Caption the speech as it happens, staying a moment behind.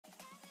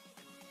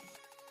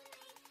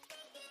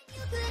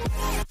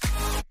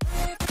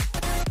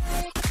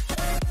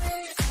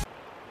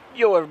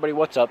Yo everybody,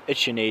 what's up?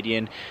 It's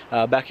Canadian,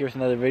 back here with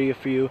another video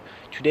for you.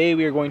 Today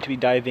we are going to be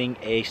diving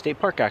a state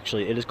park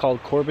actually. It is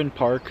called Corbin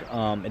Park.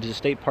 It is a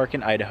state park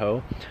in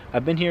Idaho.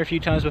 I've been here a few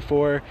times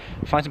before,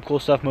 find some cool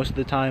stuff most of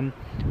the time.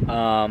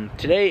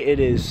 Today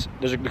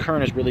the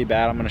current is really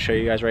bad. I'm going to show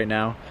you guys right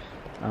now.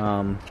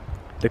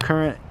 The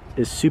current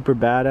is super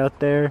bad out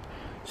there.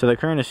 So the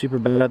current is super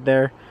bad out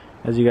there,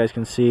 as you guys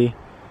can see.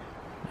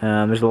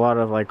 There's a lot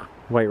of like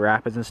white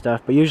rapids and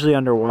stuff, but usually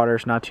underwater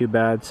it's not too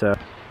bad, so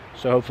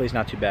hopefully it's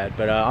not too bad.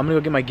 But I'm gonna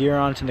go get my gear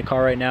on. It's in the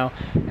car right now,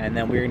 and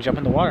then we're gonna jump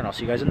in the water, and I'll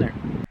see you guys in there.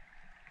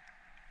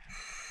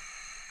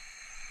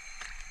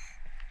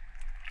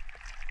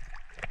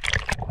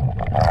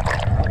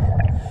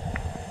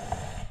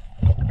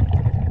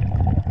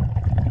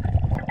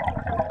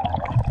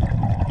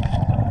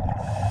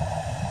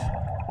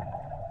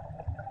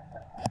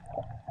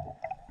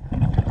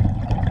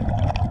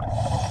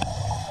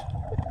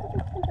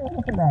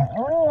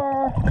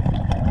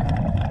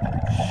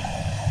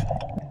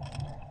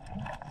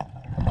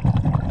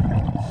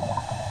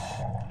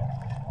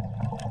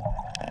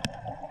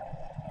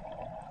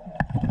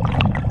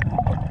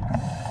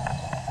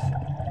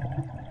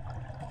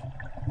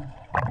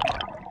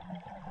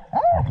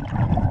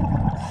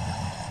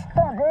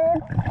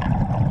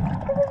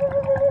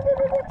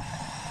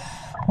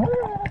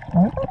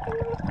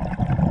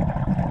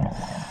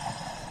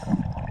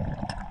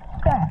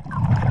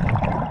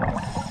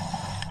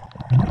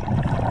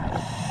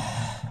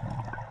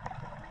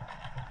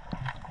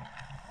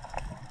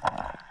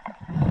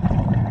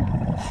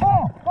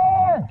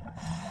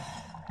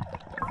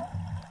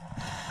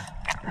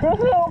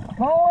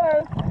 Go away!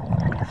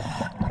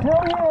 No,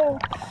 you!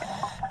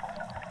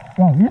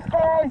 Yeah, you stay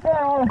right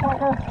there,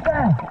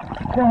 motherfucker!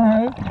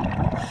 Stay!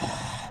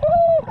 Woo!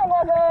 Come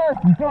on there!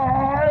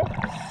 Stay!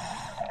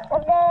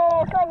 Let's go!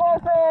 Come on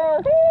there!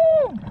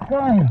 Woo!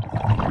 Stay!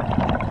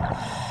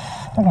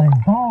 Look at his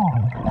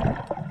dog!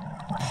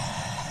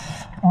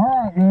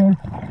 Alright, dude.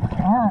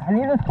 Alright, I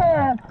need a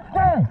stand!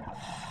 Stay!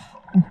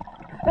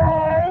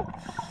 Stay!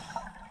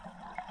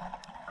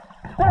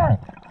 Stay!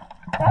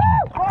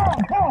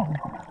 Go!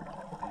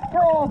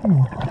 Get off you!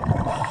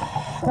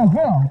 Go,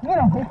 get off! Get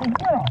off!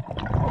 Get off!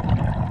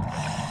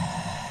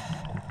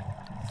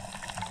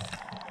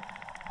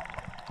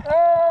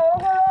 Hey,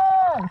 look at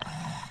that!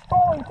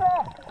 Holy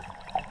crap!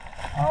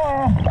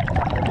 Oh,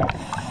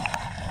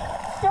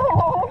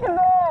 look at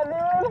that,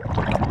 dude!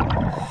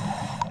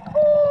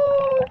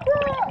 Holy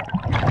crap!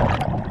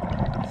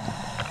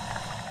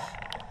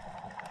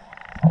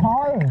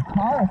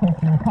 Higher,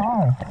 picture,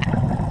 higher.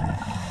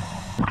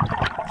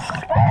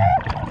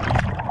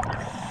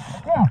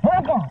 Yeah,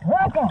 back on!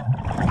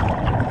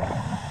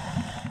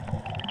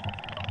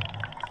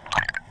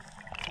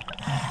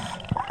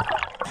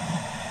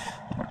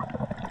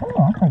 Oh,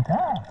 I'll take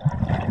that.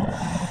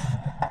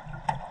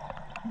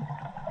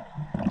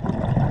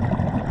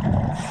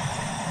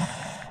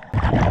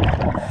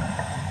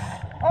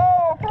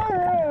 Oh,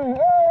 crazy!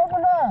 Hey, look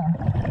at that!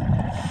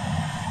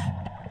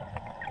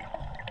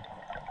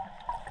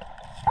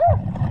 Oh.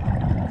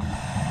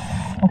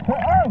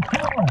 Okay, oh,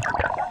 cool.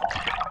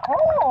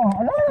 Oh,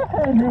 another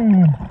crazy!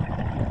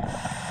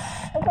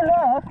 Look at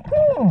that, that's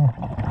cool!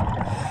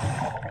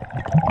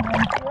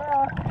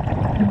 Yeah.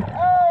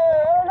 Hey,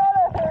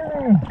 another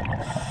crazy!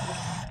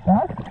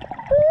 That's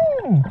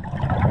cool!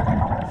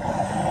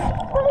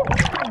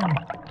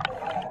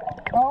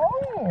 Oh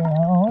yeah!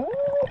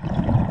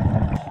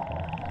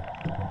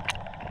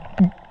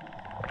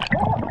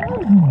 Oh,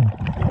 crazy!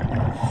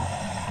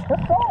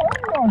 Let's go,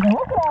 everyone!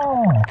 Look at all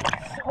of them!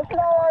 Look at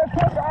all our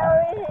kids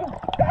already!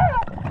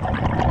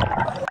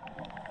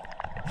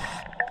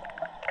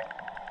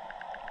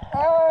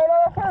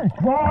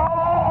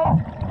 Ah!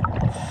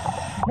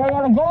 You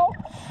wanna go?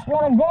 You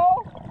wanna go?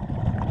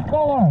 Go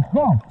on,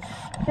 go.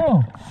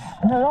 Shoot.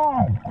 It's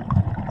alive.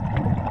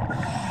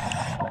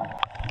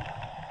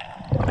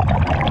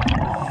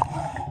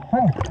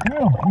 Hey,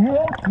 you.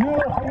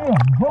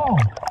 Go.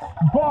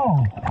 Go.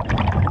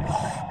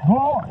 Go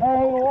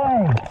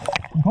away.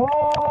 Go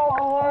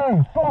away.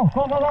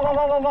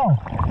 Go.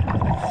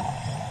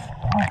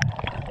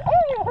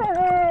 Hey,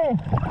 frizzy.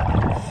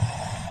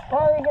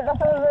 Oh, you get the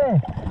frizzy.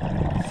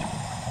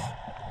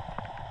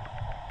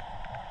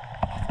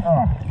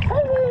 Oh.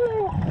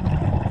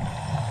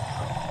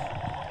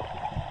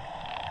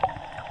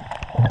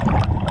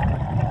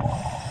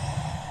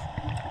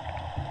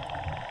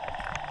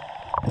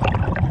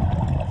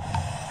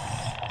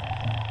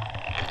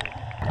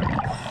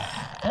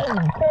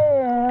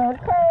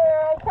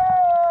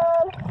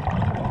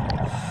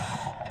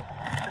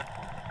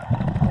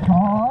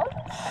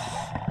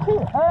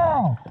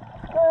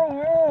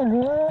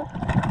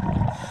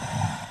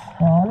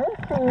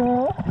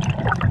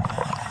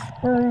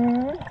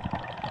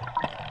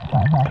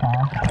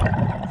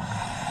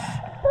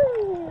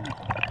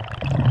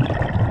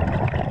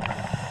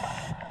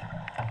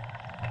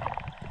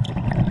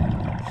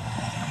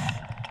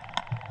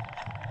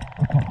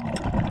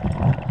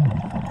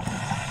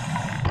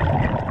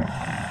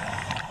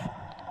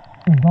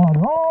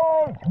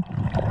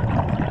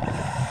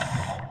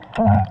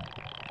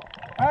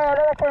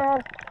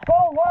 man. Go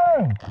away.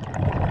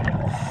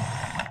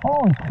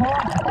 Holy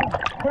crap.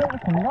 That's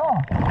crazy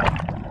enough.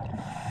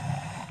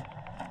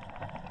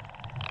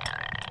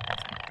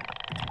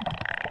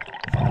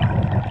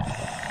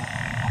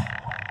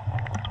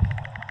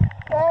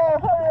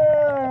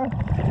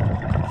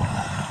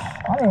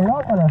 I didn't know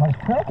that I was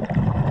tricky.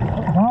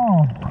 Let's go.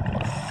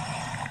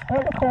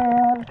 There's a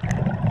can.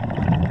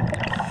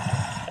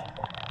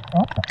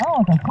 Oh,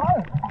 it's a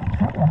kite.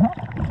 What the heck?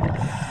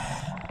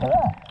 Look at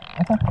that.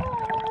 It's a kite.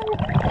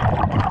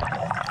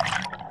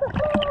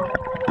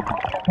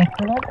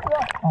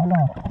 Oh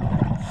no.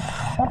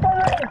 That's a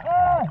really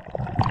good.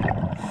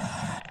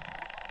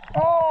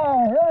 Oh,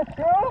 there's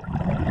two.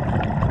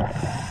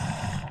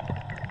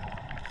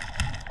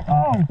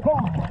 Oh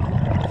God.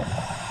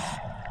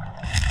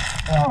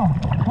 Oh,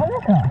 what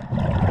is that?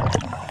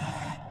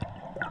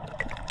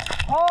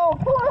 Oh,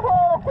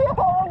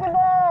 look at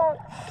that.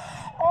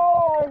 Oh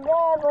my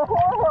God, the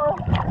horror.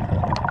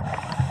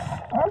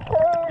 That's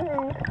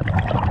crazy.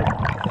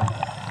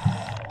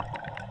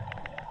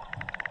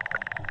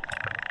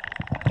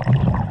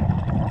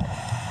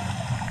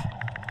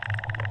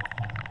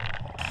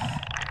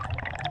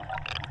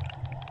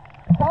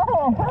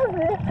 Oh,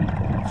 crazy.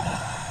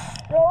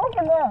 Yo, look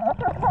at that.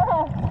 That's a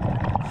cat.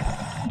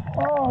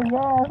 Oh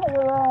God, look at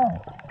that.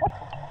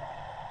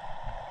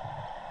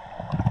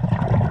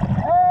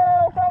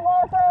 Hey,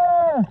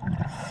 sunglasses!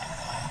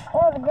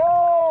 Let's go!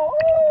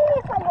 Woo,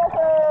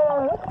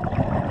 sunglasses!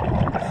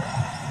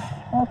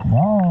 Let's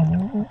go,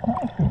 dude.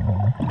 Thank you.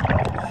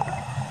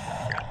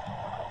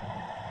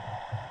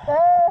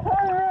 Hey,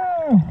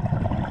 Henry!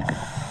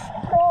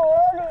 Go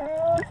early,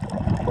 dude!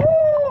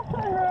 Woo,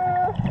 Henry!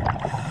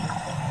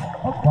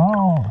 Let's go.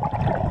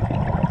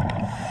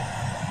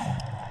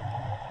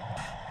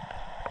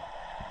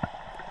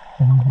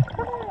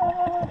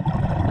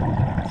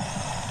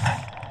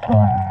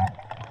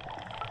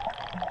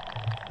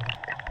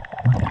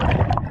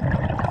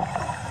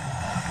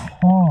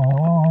 Oh,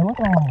 look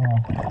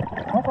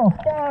how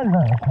scared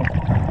they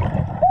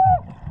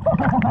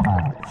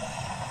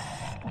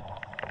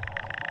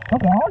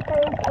look at all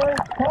these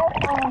birds, 12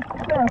 pounds,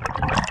 6.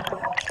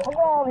 Look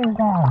at all these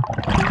guys.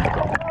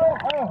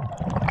 Oh.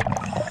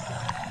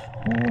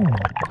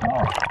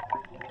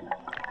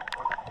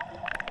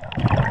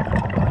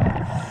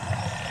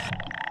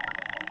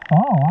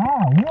 Oh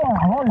wow, you are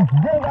all this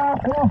big ass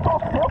wolf.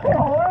 Look at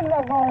how big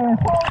that guy is.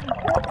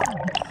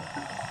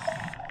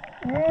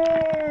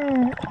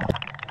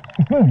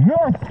 Dude,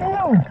 you're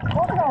huge.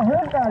 Look at how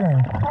big that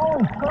is.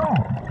 Holy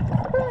crap.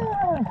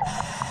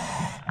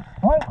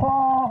 White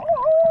claw.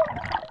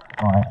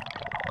 Alright.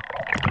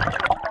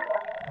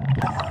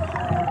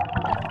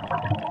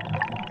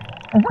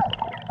 Is that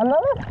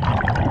another?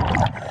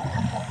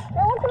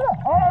 Yeah, what's that?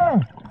 Oh,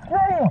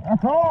 damn.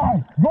 That's all.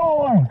 Go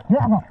away.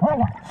 Yeah, go.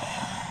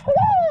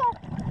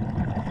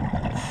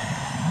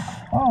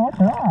 Oh, what's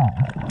that?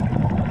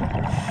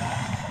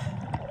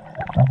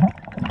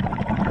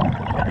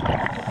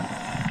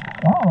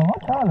 Oh,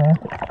 what's that?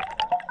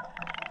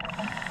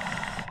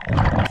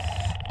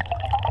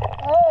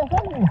 Oh,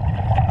 hey.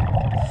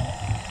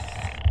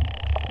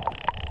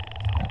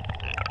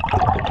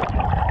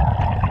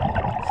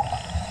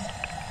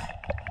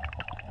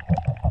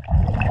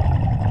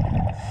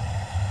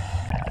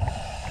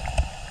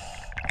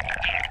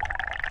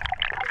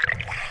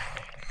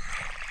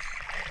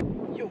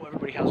 Yo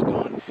everybody, how's it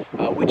going?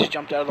 We just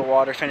jumped out of the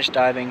water, finished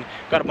diving,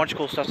 got a bunch of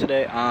cool stuff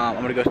today. I'm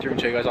going to go through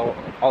and show you guys all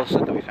the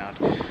stuff that we found.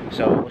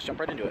 So let's jump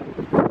right into it.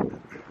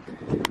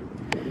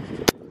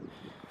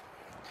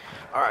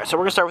 Alright, so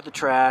we're going to start with the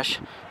trash.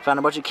 Found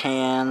a bunch of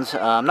cans,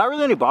 not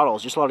really any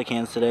bottles, just a lot of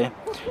cans today.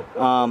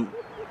 And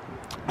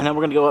then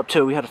we're going to go up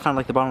to, we had to find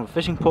like the bottom of a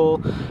fishing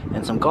pole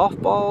and some golf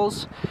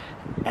balls.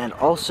 And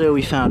also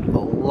we found a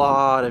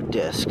lot of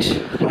discs,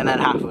 and then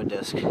half of a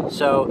disc.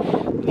 So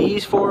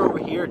these four over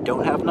here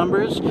don't have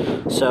numbers,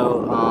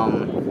 so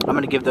I'm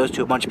going to give those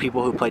to a bunch of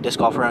people who play disc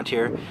golf around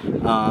here.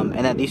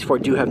 And then these four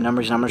do have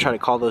numbers, and I'm going to try to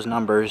call those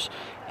numbers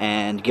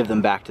and give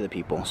them back to the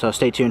people. So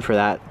stay tuned for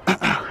that.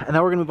 And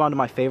then we're going to move on to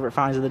my favorite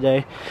finds of the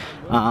day.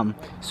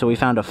 So we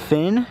found a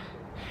fin.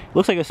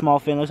 Looks like a small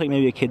fin, looks like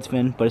maybe a kid's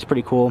fin, but it's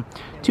pretty cool.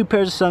 2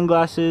 pairs of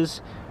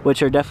sunglasses,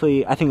 which are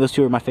definitely, I think those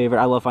two are my favorite.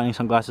 I love finding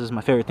sunglasses,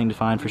 my favorite thing to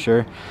find for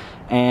sure.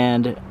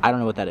 And I don't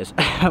know what that is,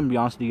 I'm gonna be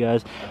honest with you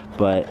guys,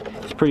 but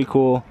it's pretty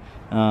cool.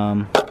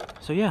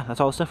 So yeah, that's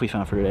all the stuff we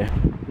found for today.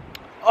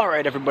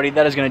 Alright everybody,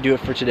 that is gonna do it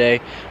for today.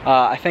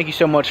 I thank you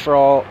so much for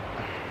all.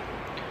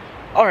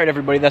 Alright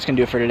everybody, that's going to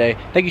do it for today.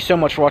 Thank you so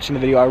much for watching the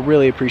video. I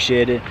really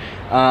appreciate it.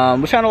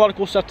 We found a lot of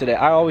cool stuff today.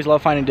 I always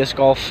love finding disc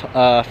golf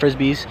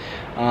frisbees.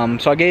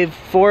 So I gave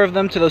 4 of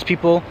them to those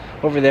people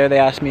over there. They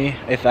asked me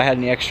if I had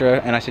any extra,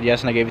 and I said yes,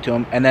 and I gave it to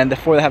them. And then the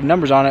 4 that have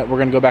numbers on it, we're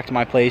going to go back to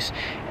my place,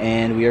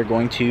 and we are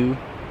going to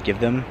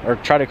give them, or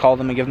try to call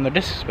them and give them their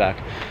discs back.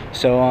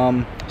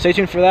 So stay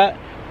tuned for that.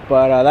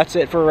 But that's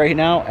it for right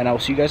now, and I will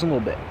see you guys in a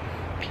little bit.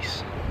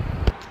 Peace.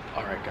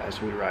 Alright guys,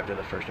 so we arrived at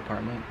the first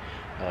apartment.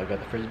 Got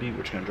the frisbee.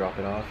 We're just gonna drop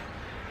it off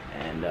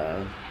and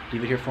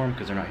leave it here for them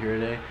because they're not here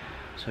today.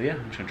 So yeah,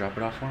 I'm just gonna drop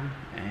it off for him,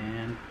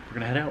 and we're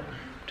gonna head out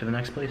to the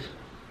next place.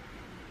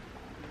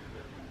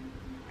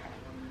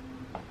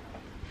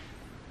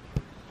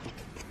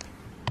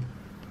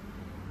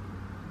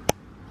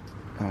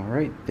 All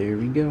right, there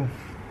we go.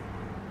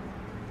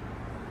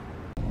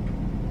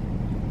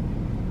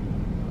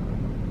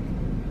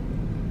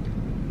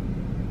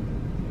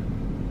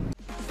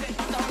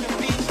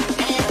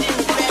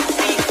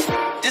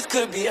 This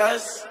could be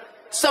us.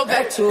 So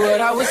back to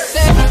what I was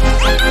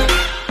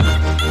saying.